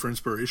pumpkin for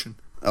inspiration.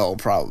 Oh,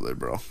 probably,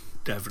 bro.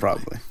 Definitely.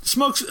 Probably.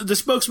 The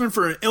spokesman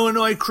for an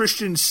Illinois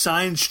Christian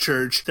Science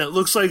church that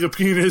looks like a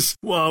penis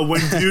when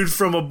viewed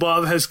from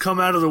above has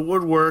come out of the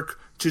woodwork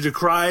to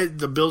decry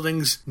the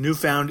building's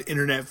newfound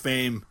internet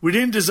fame. We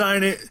didn't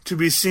design it to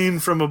be seen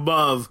from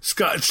above,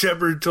 Scott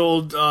Shepard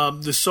told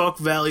the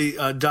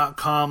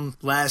SaukValley.com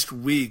last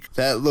week.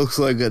 That looks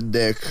like a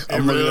dick.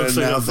 It really looks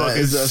like a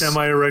fucking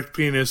semi-erect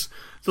penis.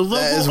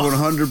 That is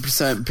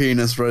 100%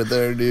 penis right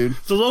there, dude.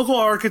 The local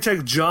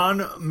architect,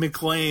 John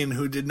McLean,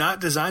 who did not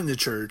design the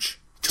church,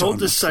 told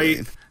the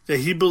site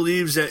that he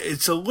believes that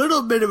it's a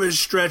little bit of a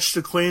stretch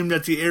to claim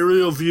that the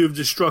aerial view of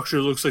the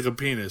structure looks like a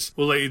penis.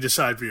 We'll let you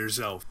decide for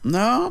yourself.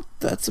 No,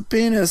 that's a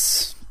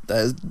penis.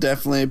 That is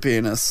definitely a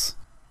penis.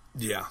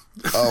 Yeah.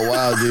 Oh,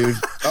 wow, dude.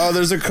 Oh,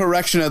 there's a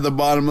correction at the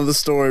bottom of the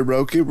story,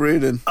 bro. Keep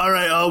reading. All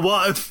right,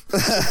 well,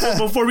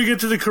 before we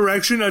get to the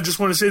correction, I just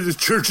want to say the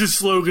church's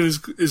slogan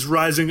is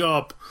rising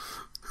up.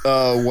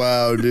 Oh,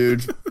 wow,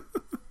 dude.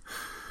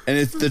 And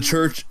it's the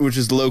church, which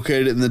is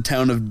located in the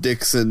town of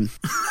Dixon.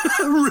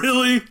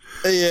 Really?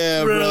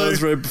 Yeah, really? Bro,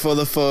 that's right before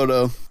the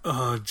photo.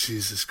 Oh,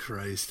 Jesus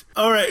Christ.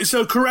 All right,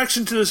 so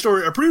correction to the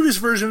story. A previous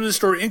version of the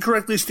story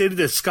incorrectly stated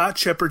that Scott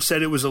Shepard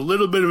said it was a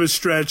little bit of a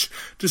stretch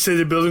to say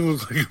the building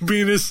looked like a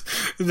penis,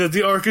 and that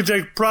the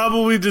architect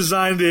probably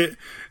designed it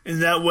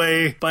in that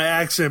way by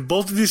accident.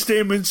 Both of these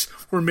statements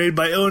were made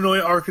by Illinois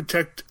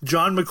architect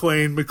John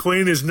McLean.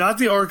 McLean is not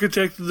the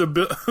architect of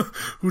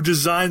who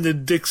designed the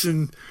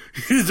Dixon.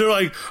 They're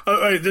like,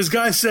 all right, this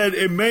guy said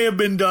it may have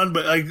been done,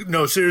 but like,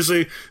 no,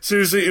 seriously,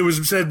 it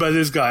was said by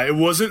this guy. It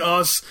wasn't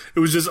us.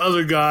 It was this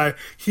other guy.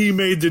 He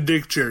made the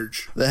Dick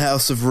Church. The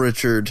House of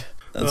Richard.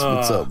 That's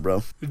what's up,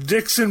 bro.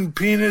 Dixon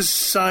Penis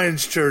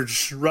Science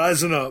Church,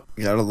 rising up.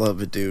 Gotta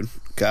love it, dude.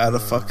 Gotta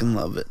fucking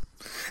love it.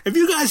 If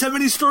you guys have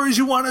any stories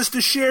you want us to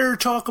share,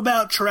 talk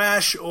about,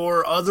 trash,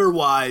 or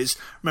otherwise,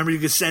 remember you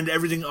can send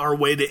everything our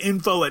way to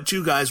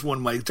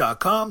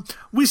info@twoguysonemic.com.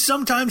 We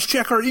sometimes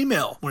check our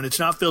email when it's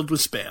not filled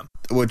with spam.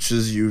 Which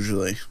is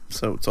usually,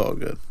 so it's all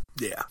good.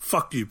 Yeah,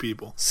 fuck you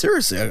people.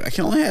 Seriously, I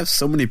can only have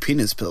so many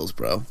penis pills,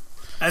 bro.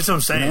 That's what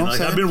I'm saying. You know what I'm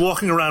saying? I've been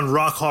walking around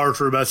rock hard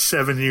for about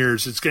 7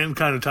 years. It's getting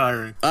kind of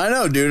tiring. I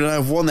know, dude, and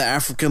I've won the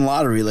African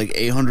lottery like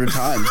 800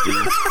 times,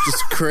 dude.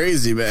 Just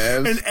crazy,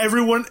 man. And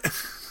everyone...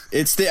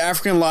 It's the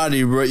African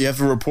lottery, but you have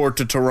to report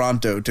to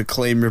Toronto to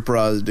claim your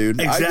prize, dude.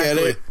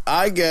 Exactly.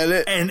 I get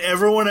it. And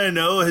everyone I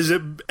know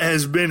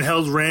has been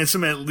held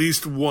ransom at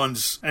least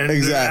once, and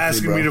they're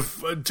asking me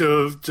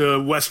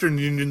to Western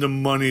Union the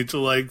money to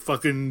like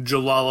fucking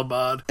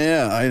Jalalabad.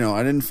 Yeah, I know.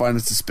 I didn't find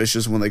it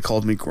suspicious when they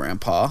called me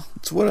Grandpa.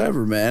 It's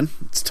whatever, man.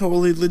 It's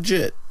totally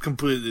legit.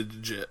 Completely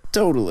legit.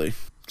 Totally.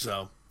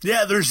 So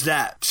yeah, there's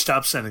that.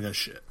 Stop sending us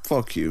shit.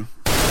 Fuck you.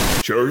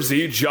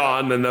 Jersey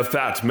John and the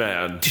Fat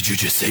Man. Did you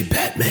just say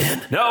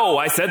Batman? No,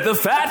 I said the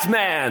Fat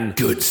Man.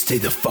 Good, stay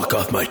the fuck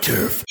off my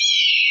turf.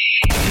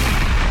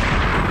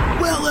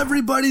 Well,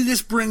 everybody,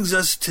 this brings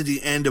us to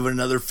the end of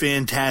another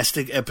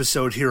fantastic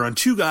episode here on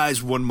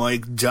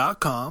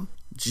TwoGuysOneMic.com.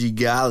 Gee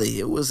golly,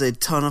 it was a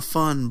ton of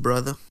fun,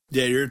 brother.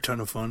 Yeah, you're a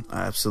ton of fun.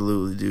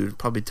 Absolutely, dude.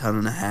 Probably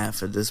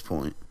 1.5 at this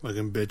point.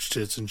 Fucking bitch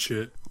tits and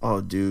shit. Oh,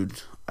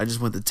 dude. I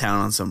just went to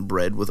town on some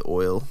bread with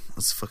oil.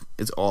 It's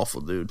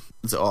awful, dude.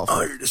 It's awful.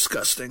 Oh, you're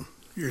disgusting.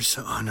 You're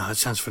so... Oh, no, it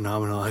sounds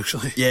phenomenal,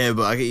 actually. Yeah,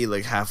 but I can eat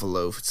like half a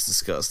loaf. It's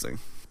disgusting.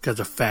 Got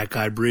the fat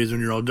guy breathe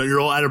when you're all done. You're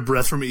all out of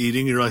breath from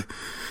eating. You're like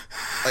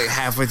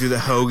halfway through the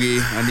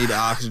hoagie, I need an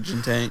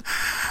oxygen tank.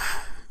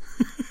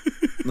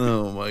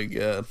 Oh, my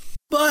God.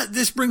 But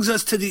this brings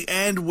us to the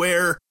end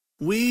where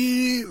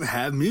we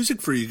have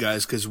music for you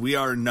guys because we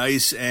are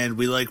nice and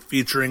we like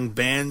featuring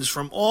bands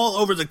from all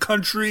over the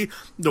country,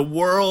 the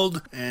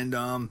world, and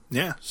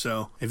yeah,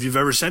 so if you've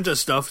ever sent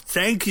us stuff,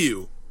 thank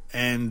you.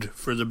 And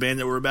for the band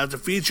that we're about to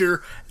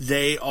feature,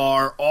 they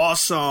are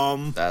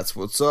awesome. That's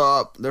what's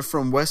up. They're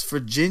from West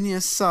Virginia,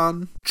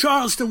 son.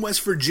 Charleston,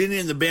 West Virginia,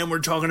 and the band we're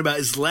talking about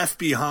is Left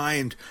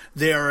Behind.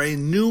 They are a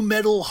nu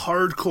metal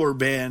hardcore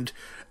band,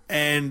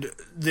 and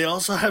they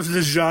also have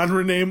the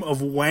genre name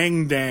of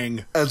Wang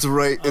Dang. That's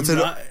right. It's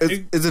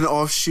an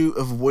offshoot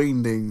of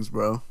Wingdings,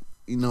 bro.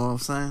 You know what I'm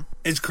saying?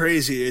 It's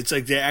crazy. It's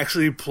like they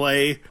actually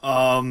play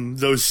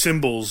those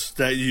symbols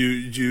that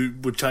you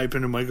would type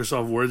into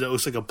Microsoft Word that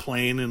looks like a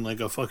plane and like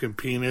a fucking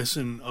penis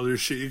and other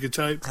shit you could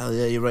type. Hell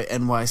yeah, you're right.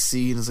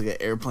 NYC, and it's like an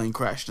airplane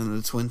crashed into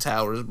the Twin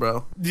Towers,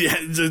 bro. Yeah,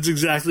 that's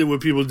exactly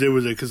what people did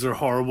with it because they're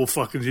horrible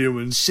fucking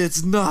humans.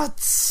 Shit's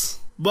nuts.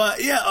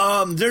 But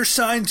yeah, they're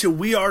signed to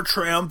We Are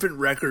Triumphant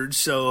Records,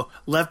 so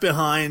Left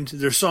Behind,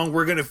 their song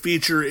we're going to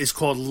feature is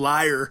called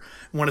Liar.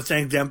 I want to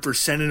thank them for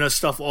sending us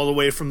stuff all the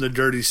way from the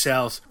dirty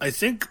South. I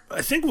think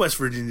West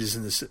Virginia's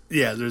in the...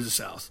 Yeah, they're the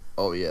South.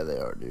 Oh yeah, they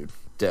are, dude.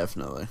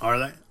 Definitely. Are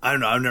they? I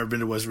don't know. I've never been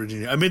to West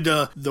Virginia. I've been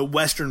to the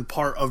western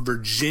part of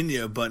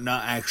Virginia, but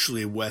not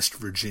actually West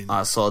Virginia.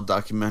 I saw a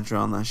documentary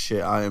on that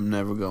shit. I am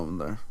never going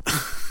there.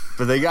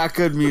 But they got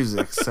good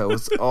music, so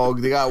it's all...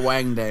 They got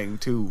Wang Dang,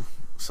 too.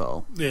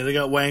 So yeah, they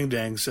got Wang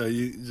Dang. So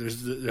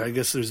I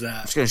guess there's that.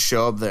 I'm just gonna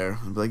show up there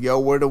and be like, "Yo,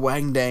 where the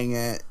Wang Dang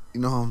at?"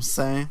 You know what I'm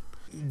saying?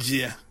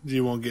 Yeah,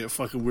 you won't get a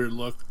fucking weird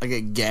look. I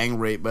get gang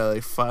raped by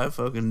like 5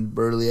 fucking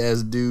burly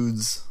ass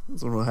dudes.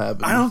 That's what will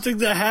happen. I don't think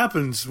that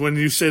happens when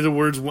you say the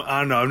words. I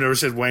don't know. I've never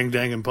said Wang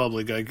Dang in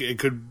public. It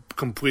could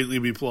completely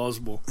be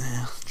plausible.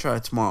 Yeah, try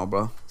it tomorrow,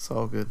 bro. It's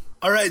all good.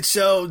 All right,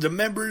 so the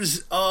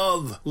members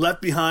of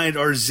Left Behind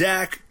are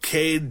Zach,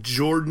 Cade,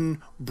 Jordan,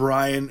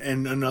 Brian,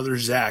 and another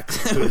Zach.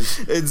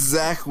 It's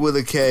Zach with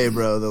a K,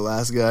 bro, the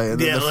last guy.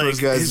 And then the like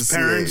first guy's his a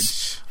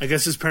parents. CH. I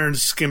guess his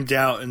parents skimped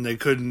out and they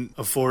couldn't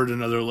afford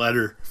another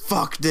letter.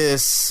 Fuck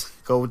this.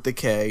 Go with the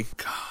K.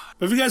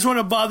 But if you guys want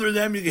to bother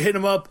them, you can hit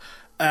them up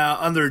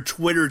on their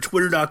Twitter,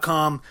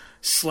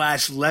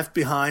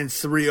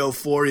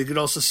 twitter.com/leftbehind304. You could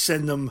also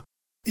send them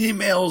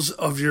emails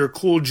of your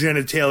cool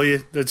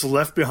genitalia. That's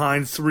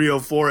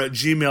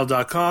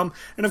leftbehind304@gmail.com.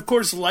 And of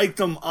course, like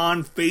them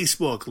on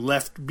Facebook,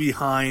 Left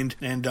Behind,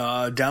 and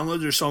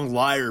download their song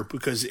Liar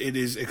because it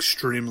is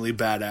extremely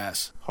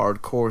badass.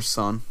 Hardcore,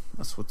 son.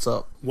 That's what's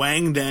up.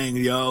 Wang Dang,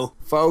 yo.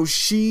 Faux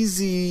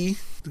cheesy.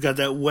 Got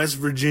that West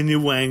Virginia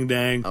Wang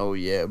Dang. Oh,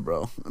 yeah,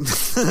 bro.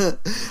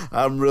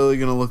 I'm really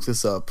going to look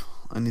this up.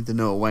 I need to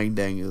know what Wang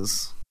Dang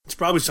is. It's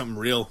probably something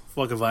real.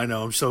 Fuck if I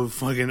know. I'm so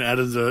fucking out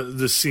of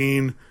the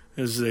scene,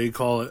 as they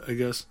call it, I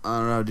guess. I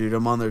don't know, dude.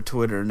 I'm on their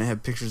Twitter, and they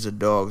have pictures of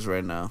dogs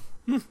right now.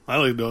 I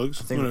like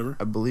dogs. Whatever.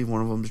 I believe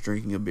one of them's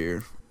drinking a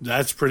beer.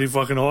 That's pretty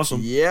fucking awesome.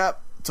 Yep.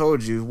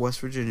 Told you. West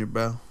Virginia,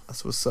 bro.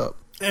 That's what's up.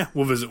 Yeah,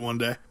 we'll visit one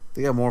day.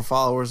 They got more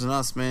followers than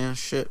us, man.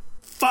 Shit.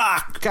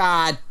 Fuck!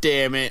 God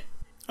damn it.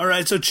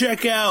 Alright, so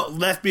check out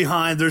Left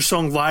Behind, their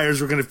song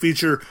Liars, we're going to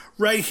feature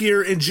right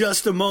here in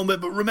just a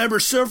moment. But remember,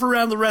 surf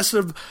around the rest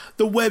of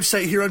the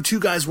website here on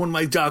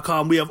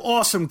 2guys1mic.com. We have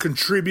awesome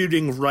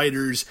contributing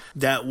writers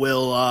that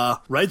will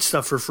write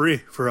stuff for free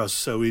for us.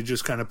 So we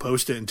just kind of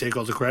post it and take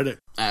all the credit.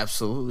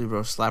 Absolutely,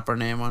 bro. Slap our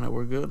name on it.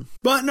 We're good.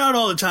 But not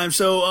all the time.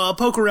 So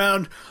poke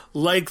around,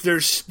 like their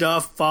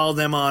stuff, follow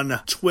them on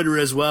Twitter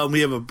as well. And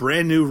we have a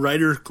brand new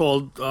writer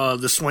called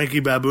the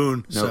Swanky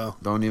Baboon. Nope, so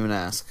don't even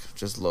ask.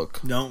 Just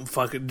look. Don't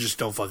fucking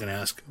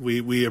ask.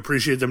 We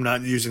appreciate them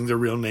not using their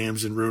real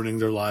names and ruining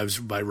their lives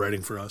by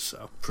writing for us.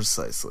 So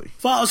precisely.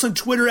 Follow us on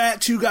Twitter at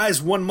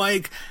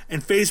 2guys1mic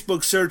and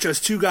Facebook search us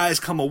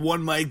 2guys,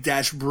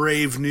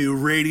 Brave New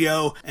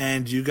Radio,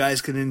 and you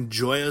guys can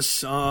enjoy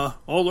us all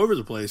over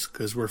the place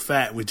because we're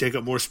fat and we take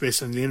up more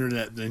space on the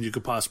internet than you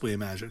could possibly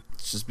imagine.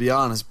 Just be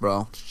honest,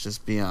 bro.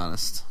 Just be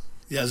honest.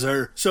 Yes,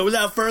 sir. So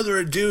without further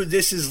ado,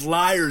 this is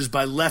Liars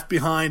by Left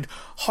Behind,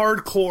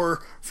 hardcore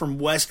from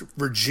West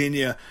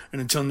Virginia. And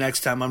until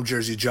next time, I'm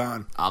Jersey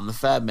John. I'm the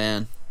Fat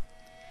Man.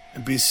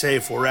 And be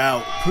safe. We're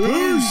out.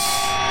 Peace.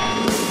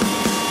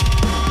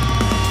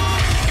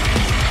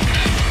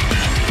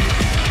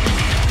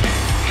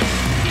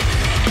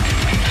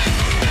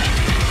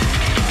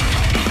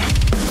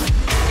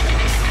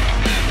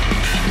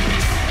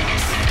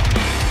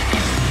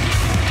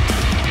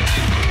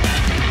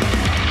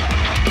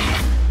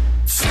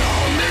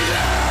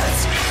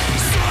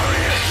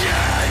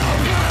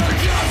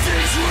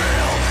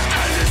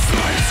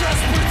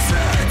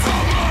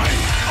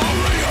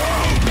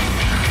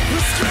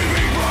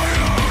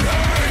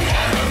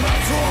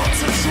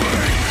 To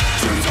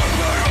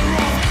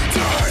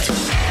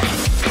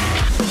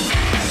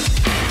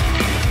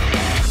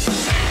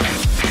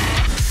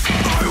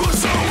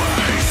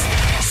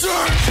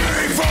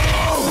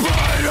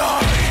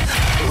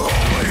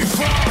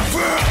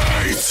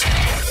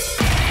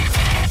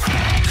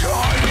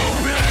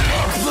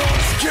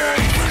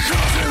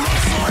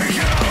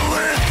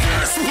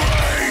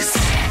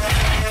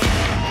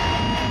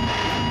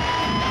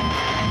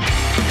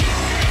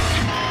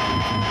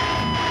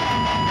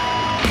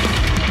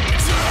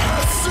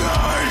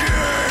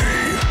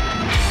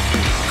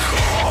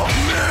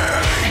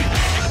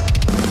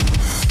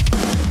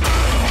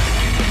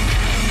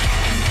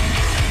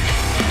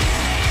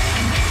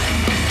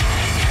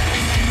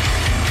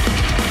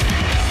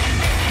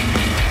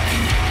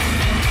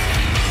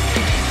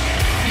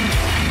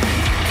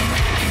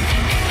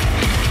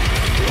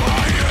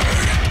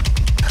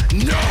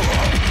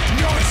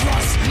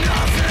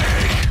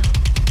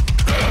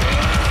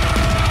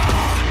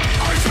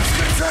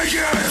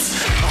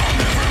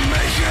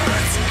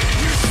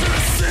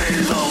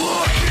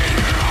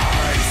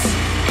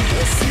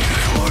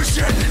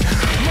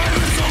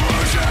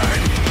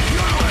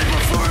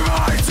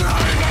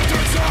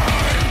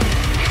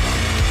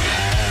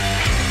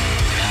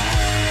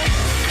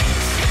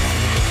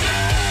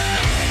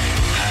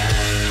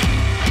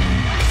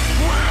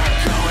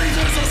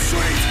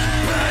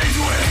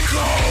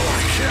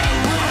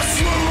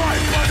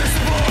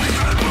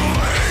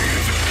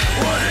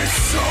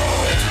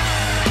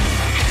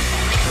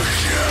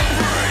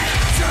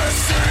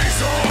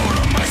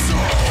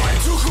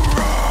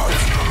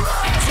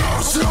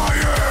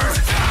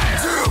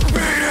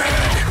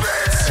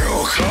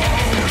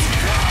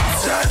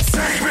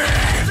Take me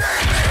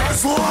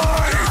as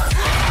life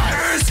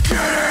is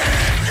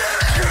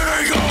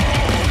getting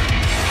old.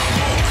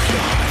 Oh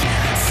God,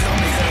 tell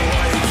me that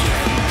I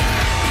can.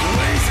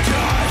 Please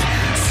God,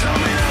 tell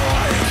me that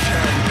I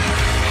can.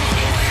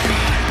 Oh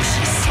God,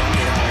 just tell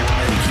me that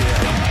I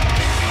can.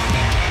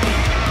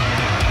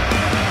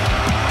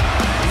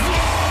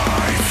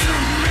 Lie to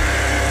me.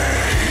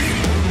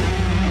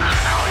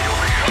 How you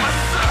become a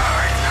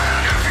saint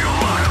if you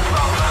lie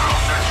about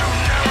battles that you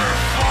never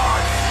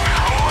fought.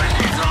 Oh, I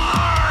need to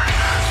learn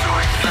to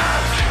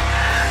accept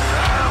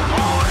that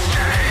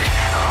apology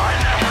I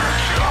never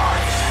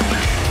got.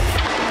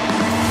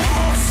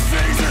 Most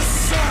things are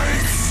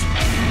saints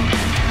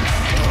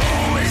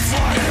always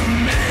lie to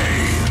me.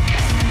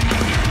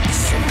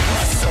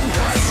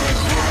 Suppress,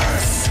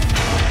 regress.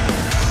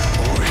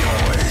 We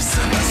always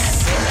in the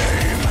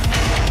same.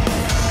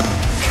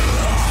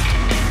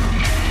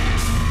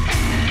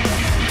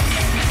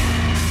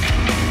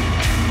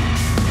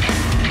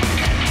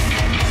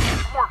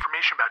 For more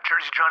information about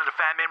Jersey John and the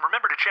Fat Man,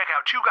 remember to check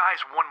out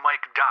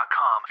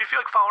 2guys1mic.com. If you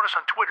feel like following us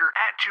on Twitter,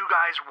 at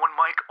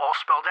 2guys1mic, all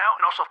spelled out,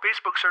 and also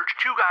Facebook search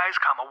 2guys,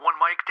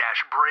 1mic,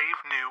 -brave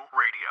new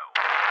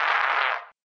radio.